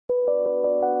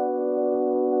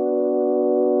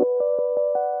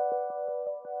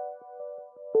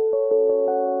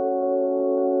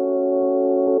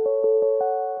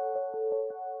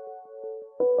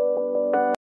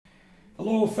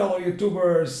fellow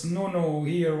YouTubers, Nuno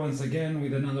here once again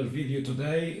with another video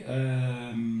today.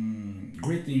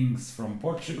 Greetings from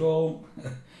Portugal.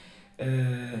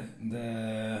 The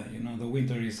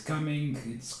winter is coming,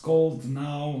 it's cold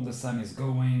now, the sun is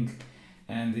going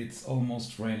and it's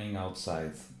almost raining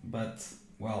outside. But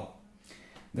well,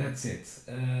 that's it.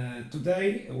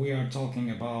 Today we are talking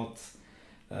about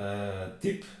a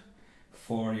tip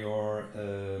for your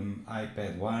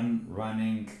iPad 1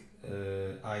 running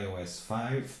iOS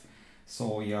 5.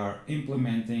 So we are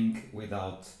implementing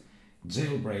without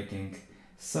jailbreaking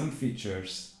some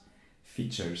features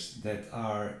that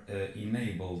are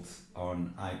enabled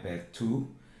on iPad 2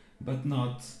 but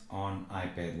not on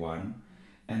iPad 1,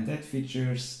 and that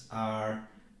features are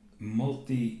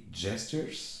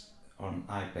multi-gestures on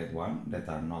iPad 1 that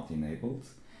are not enabled,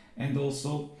 and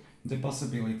also the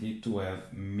possibility to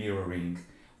have mirroring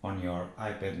on your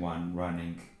iPad 1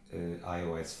 running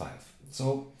iOS 5.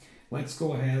 So let's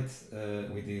go ahead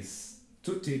with these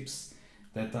two tips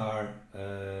that are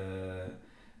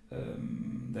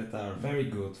very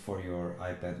good for your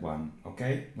iPad 1.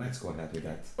 Okay, let's go ahead with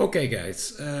that. Okay,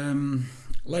 guys,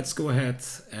 let's go ahead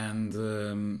and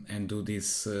do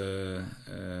this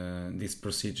this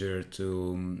procedure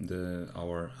to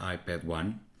our iPad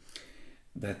 1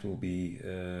 that will be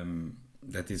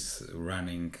that is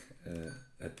running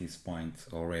at this point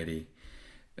already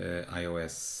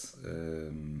iOS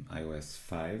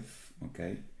 5.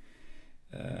 Okay,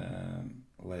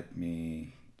 let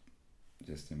me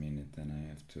just a minute, then I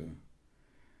have to.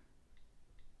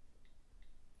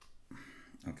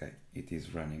 Okay, it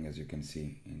is running, as you can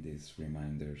see in these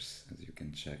reminders, as you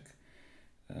can check.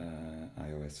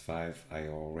 iOS 5, I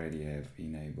already have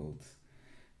enabled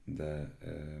the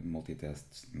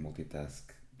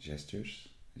multitask gestures,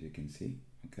 as you can see.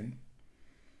 Okay.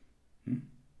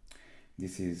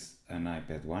 This is an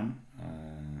iPad 1.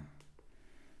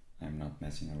 I'm not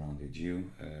messing around with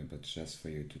you, but just for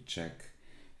you to check.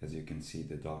 As you can see,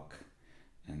 the dock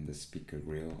and the speaker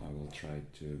grill, I will try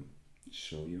to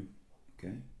show you.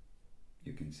 Okay,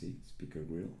 you can see speaker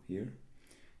grill here.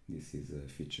 This is a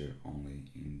feature only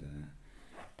in the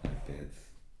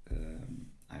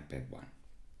iPad 1.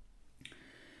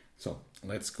 So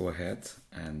let's go ahead,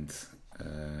 and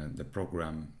the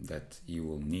program that you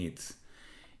will need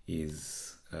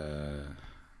is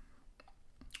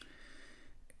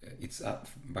it's up.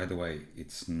 By the way,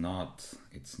 it's not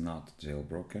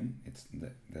jailbroken.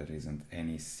 There isn't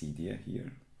any Cydia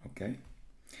here. Okay,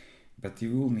 but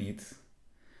you will need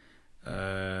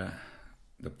the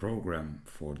program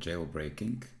for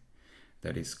jailbreaking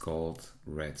that is called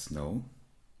Red Snow.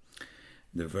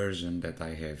 The version that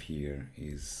I have here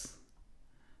is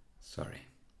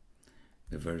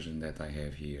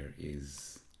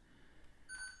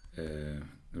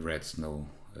Red Snow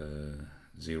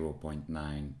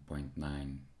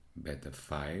 0.9.9 beta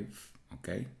 5.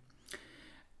 Okay,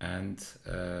 and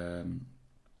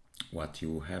what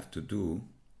you have to do,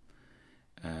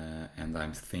 and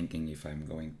I'm thinking if I'm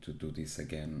going to do this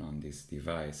again on this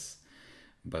device,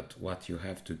 but what you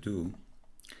have to do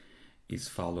is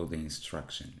follow the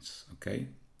instructions. Okay,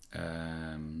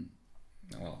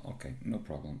 well, okay, no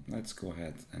problem. Let's go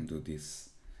ahead and do this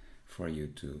for you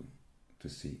to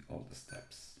see all the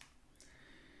steps.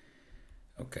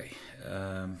 Okay,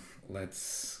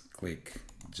 let's click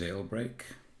jailbreak,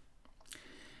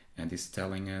 and it's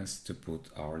telling us to put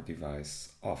our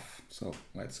device off. So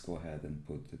let's go ahead and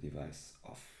put the device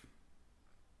off.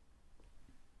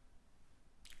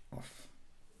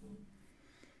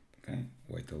 Okay,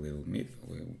 wait a little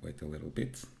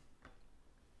bit.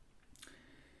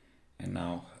 And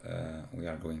now we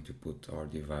are going to put our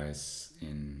device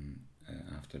in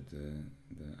after the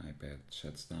iPad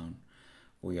shuts down.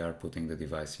 We are putting the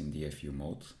device in DFU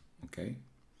mode. Okay,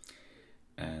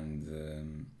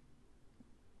 and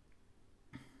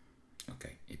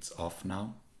okay, it's off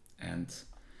now, and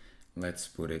let's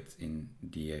put it in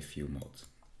DFU mode.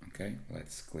 Okay,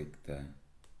 let's click the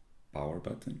power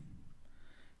button,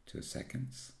 2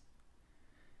 seconds.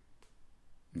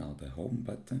 Now the home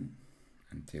button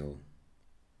until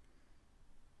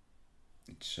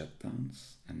it shut down,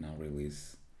 and now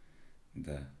release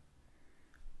the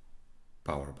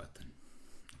power button.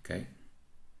 Okay,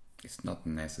 it's not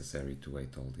necessary to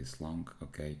wait all this long.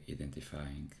 Okay,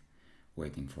 identifying,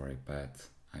 waiting for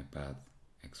iPad,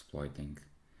 exploiting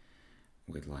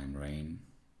with line rain,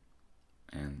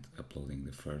 and uploading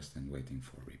the first and waiting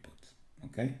for reboot.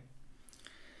 Okay.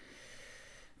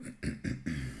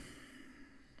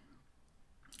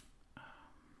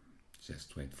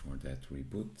 Just wait for that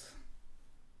reboot.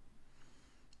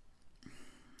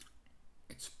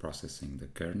 It's processing the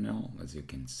kernel, as you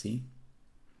can see.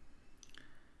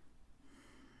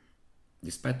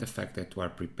 despite the fact that we are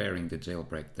preparing the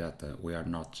jailbreak data, we are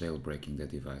not jailbreaking the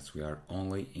device. We are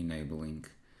only enabling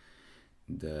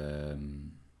the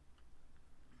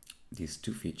these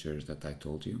two features that I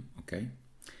told you, okay?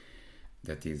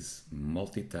 That is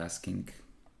multitasking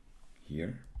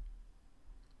here.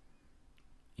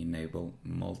 Enable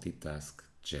multitask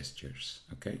gestures,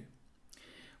 okay?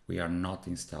 We are not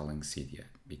installing Cydia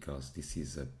because this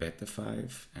is a beta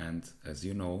 5, and as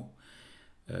you know,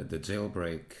 the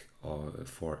jailbreak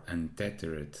for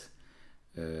untethered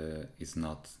is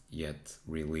not yet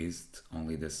released,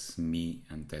 only the semi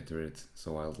untethered,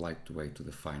 so I'd like to wait to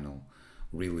the final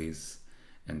release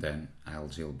and then I'll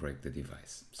jailbreak the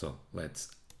device. So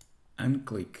let's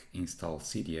unclick install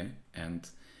Cydia and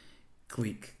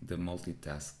click the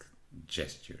multitask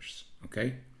gestures,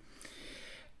 okay?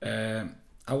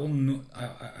 I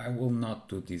will not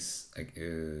do this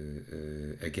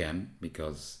again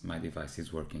because my device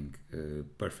is working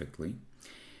perfectly.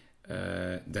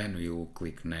 Then we will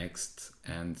click next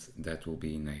and that will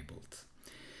be enabled.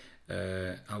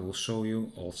 I will show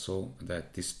you also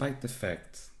that despite the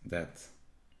fact that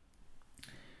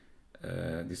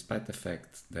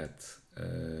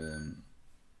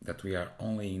that we are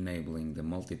only enabling the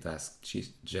multitask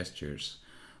gestures,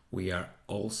 we are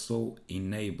also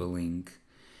enabling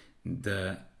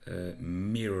the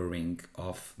mirroring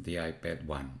of the iPad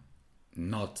 1,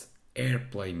 not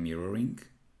AirPlay mirroring,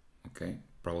 okay?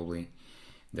 Probably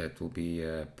that will be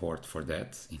a port for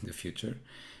that in the future,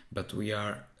 but we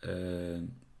are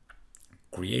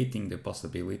creating the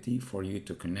possibility for you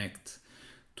to connect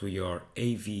to your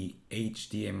AV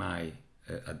HDMI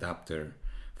adapter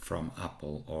from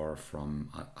Apple or from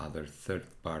other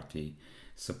third-party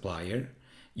supplier.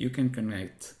 You can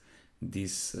connect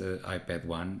this iPad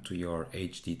 1 to your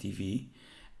HD TV,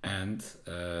 and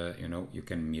you know, you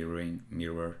can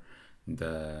mirror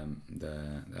the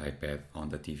iPad on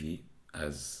the TV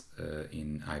as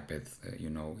in iPad, you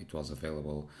know, it was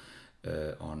available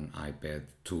on iPad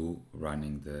 2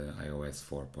 running the iOS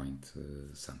 4 point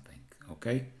something,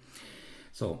 okay?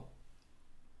 So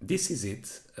this is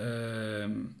it.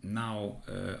 Now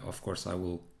of course I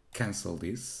will cancel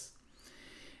this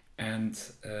and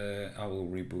I will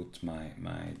reboot my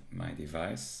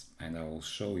device and I will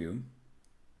show you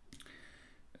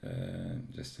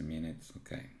just a minute.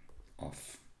 Okay,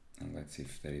 off, and let's see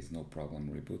if there is no problem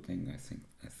rebooting. I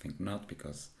think not,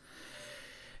 because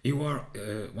you are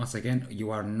once again, you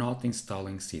are not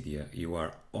installing Cydia, you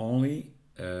are only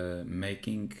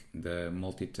making the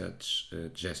multi-touch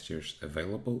gestures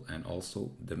available and also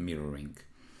the mirroring.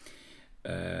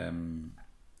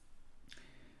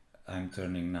 I'm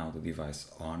turning now the device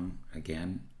on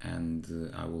again, and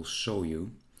I will show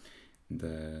you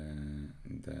in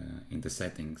the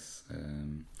settings.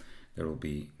 There will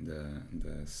be the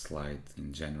slide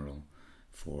in general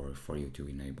for you to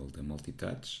enable the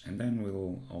multi-touch, and then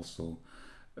we'll also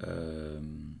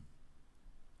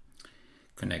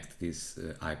connect this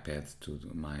iPad to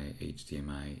my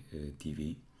HDMI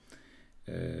TV,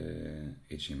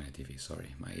 HDMI TV,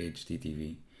 sorry, my HD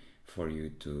TV, for you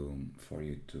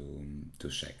to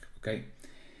check. Okay,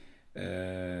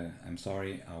 I'm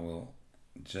sorry, I will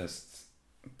just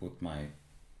put my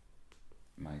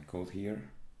code here.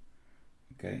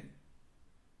 Okay.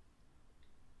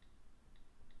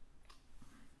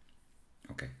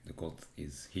 Okay, the code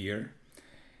is here,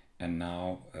 and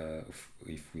now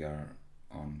if we are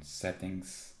on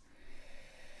settings,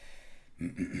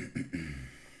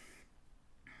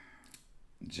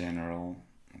 general,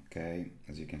 okay,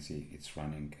 as you can see, it's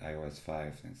running iOS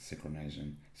 5 and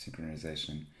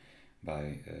synchronization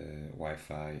by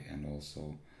Wi-Fi, and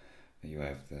also you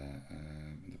have the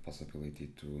possibility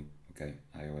to, okay,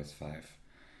 iOS 5,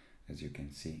 as you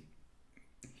can see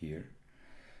here,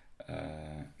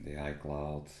 the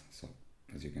iCloud. So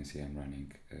as you can see, I'm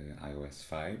running iOS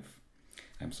 5.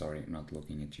 I'm sorry, not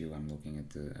looking at you, I'm looking at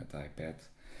the iPad.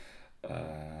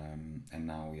 And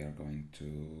now we are going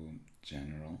to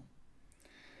general,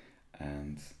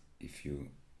 and if you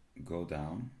go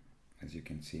down, as you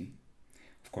can see,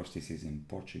 of course this is in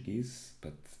Portuguese,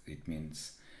 but it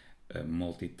means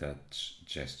multi-touch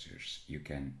gestures. You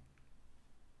can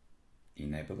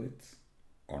enable it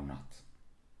or not.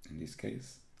 In this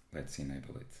case, let's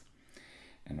enable it.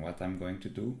 And what I'm going to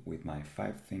do with my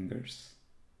 5 fingers,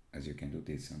 as you can do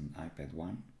this on iPad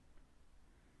 1,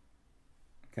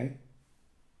 okay,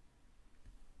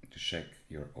 to check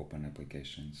your open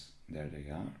applications, there they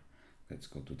are. Let's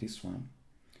go to this one,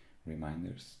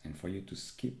 reminders, and for you to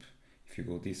skip, if you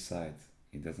go this side,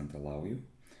 it doesn't allow you,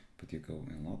 but you go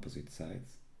on opposite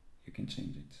sides, you can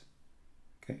change it.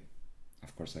 Okay,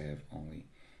 of course I have only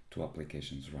 2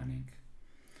 applications running.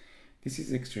 This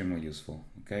is extremely useful,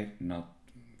 okay? Not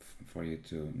for you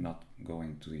to not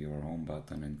going to your home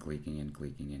button and clicking and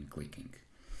clicking and clicking.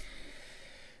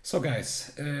 So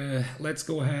guys, let's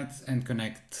go ahead and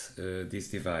connect this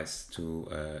device to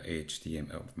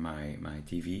HDMI of my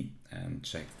TV and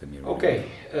check the mirror. Okay,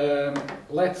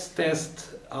 let's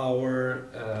test our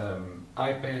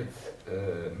iPad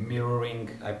mirroring,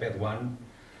 iPad 1,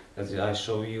 as I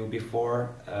showed you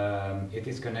before. It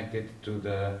is connected to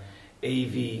the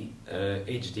AV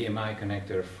HDMI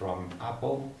connector from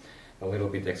Apple. A little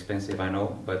bit expensive, I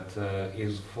know, but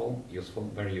useful,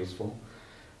 very useful.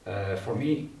 For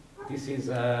me, this is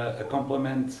a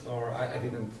compliment, or I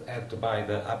didn't have to buy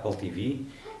the Apple TV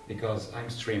because I'm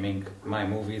streaming my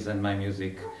movies and my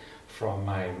music from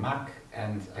my Mac,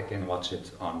 and I can watch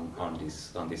it on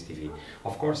this TV.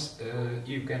 Of course,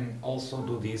 you can also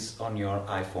do this on your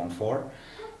iPhone 4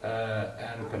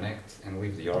 and connect and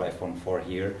leave your iPhone 4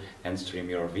 here and stream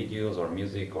your videos or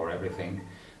music or everything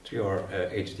to your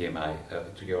HDMI,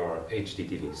 to your HD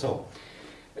TV. So,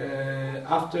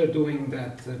 after doing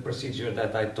that procedure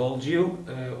that I told you,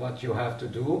 what you have to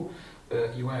do,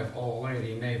 you have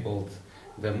already enabled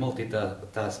the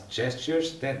multitask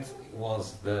gestures. That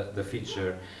was the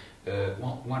feature,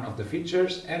 one of the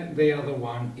features, and the other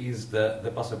one is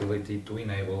the possibility to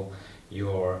enable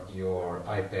your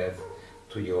iPad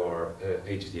to your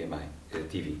HDMI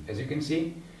TV. As you can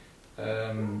see,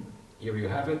 here you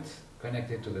have it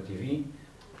connected to the TV,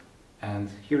 and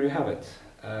here you have it.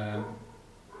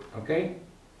 Okay,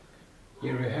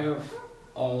 here you have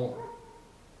all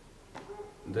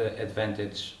the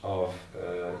advantage of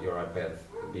your iPad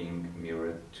being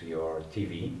mirrored to your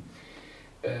TV.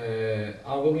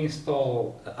 I will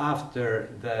install after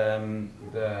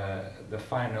the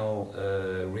final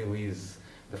release,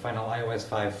 the final iOS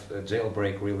 5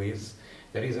 jailbreak release.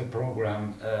 There is a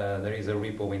program, there is a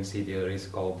repo in CD that is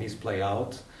called Display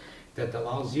Out, that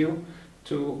allows you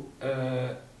to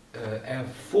have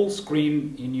full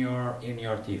screen in your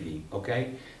TV.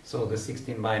 Okay, so the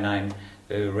 16:9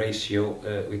 ratio,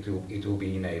 it will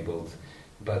be enabled,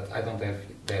 but I don't have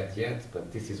that yet,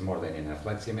 but this is more than enough.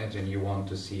 Let's imagine you want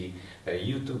to see a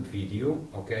YouTube video.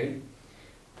 Okay,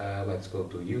 let's go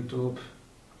to YouTube,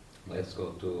 let's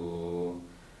go to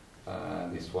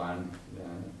this one.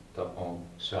 Oh,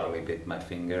 Charlie bit my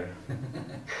finger.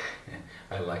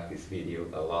 I like this video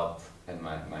a lot, and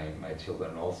my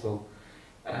children also.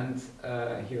 And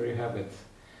here you have it.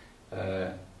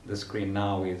 The screen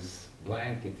now is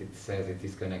blank. It says it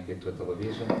is connected to a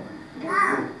television.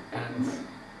 And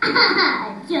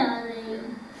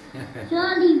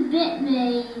Charlie bit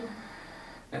me.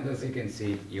 And as you can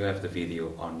see, you have the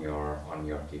video on your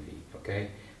TV.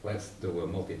 Okay, let's do a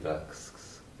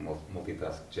multitask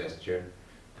gesture.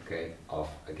 Okay,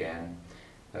 off again.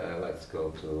 Let's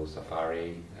go to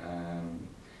Safari.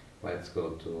 Let's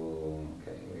go to,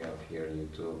 okay, we have here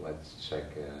YouTube. Let's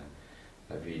check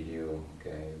a video.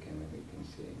 Okay, we can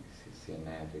see an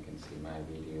ad, we can see my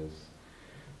videos,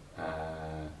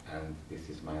 and this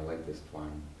is my latest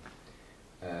one.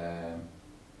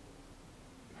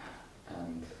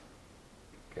 And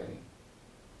okay,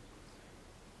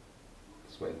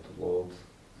 let's wait to load.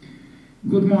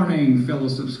 Good morning, fellow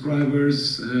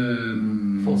subscribers,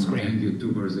 Full screen. and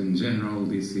YouTubers in general.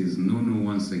 This is Nuno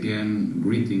once again.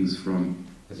 Greetings from.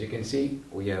 As you can see,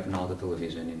 we have now the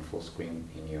television in full screen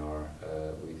in your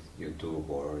with YouTube,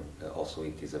 or also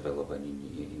it is available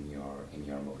in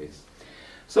your movies.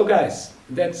 So guys,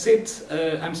 that's it.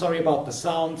 I'm sorry about the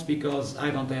sound because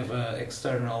I don't have an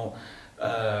external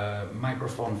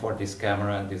microphone for this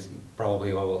camera. This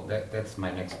probably that's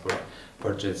my next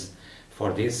purchase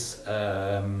for this,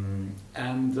 and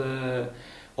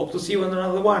hope to see you on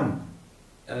another one.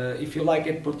 If you like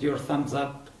it, put your thumbs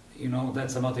up. You know,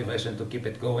 that's a motivation to keep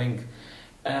it going.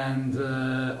 And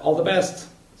all the best.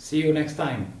 See you next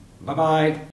time. Bye bye.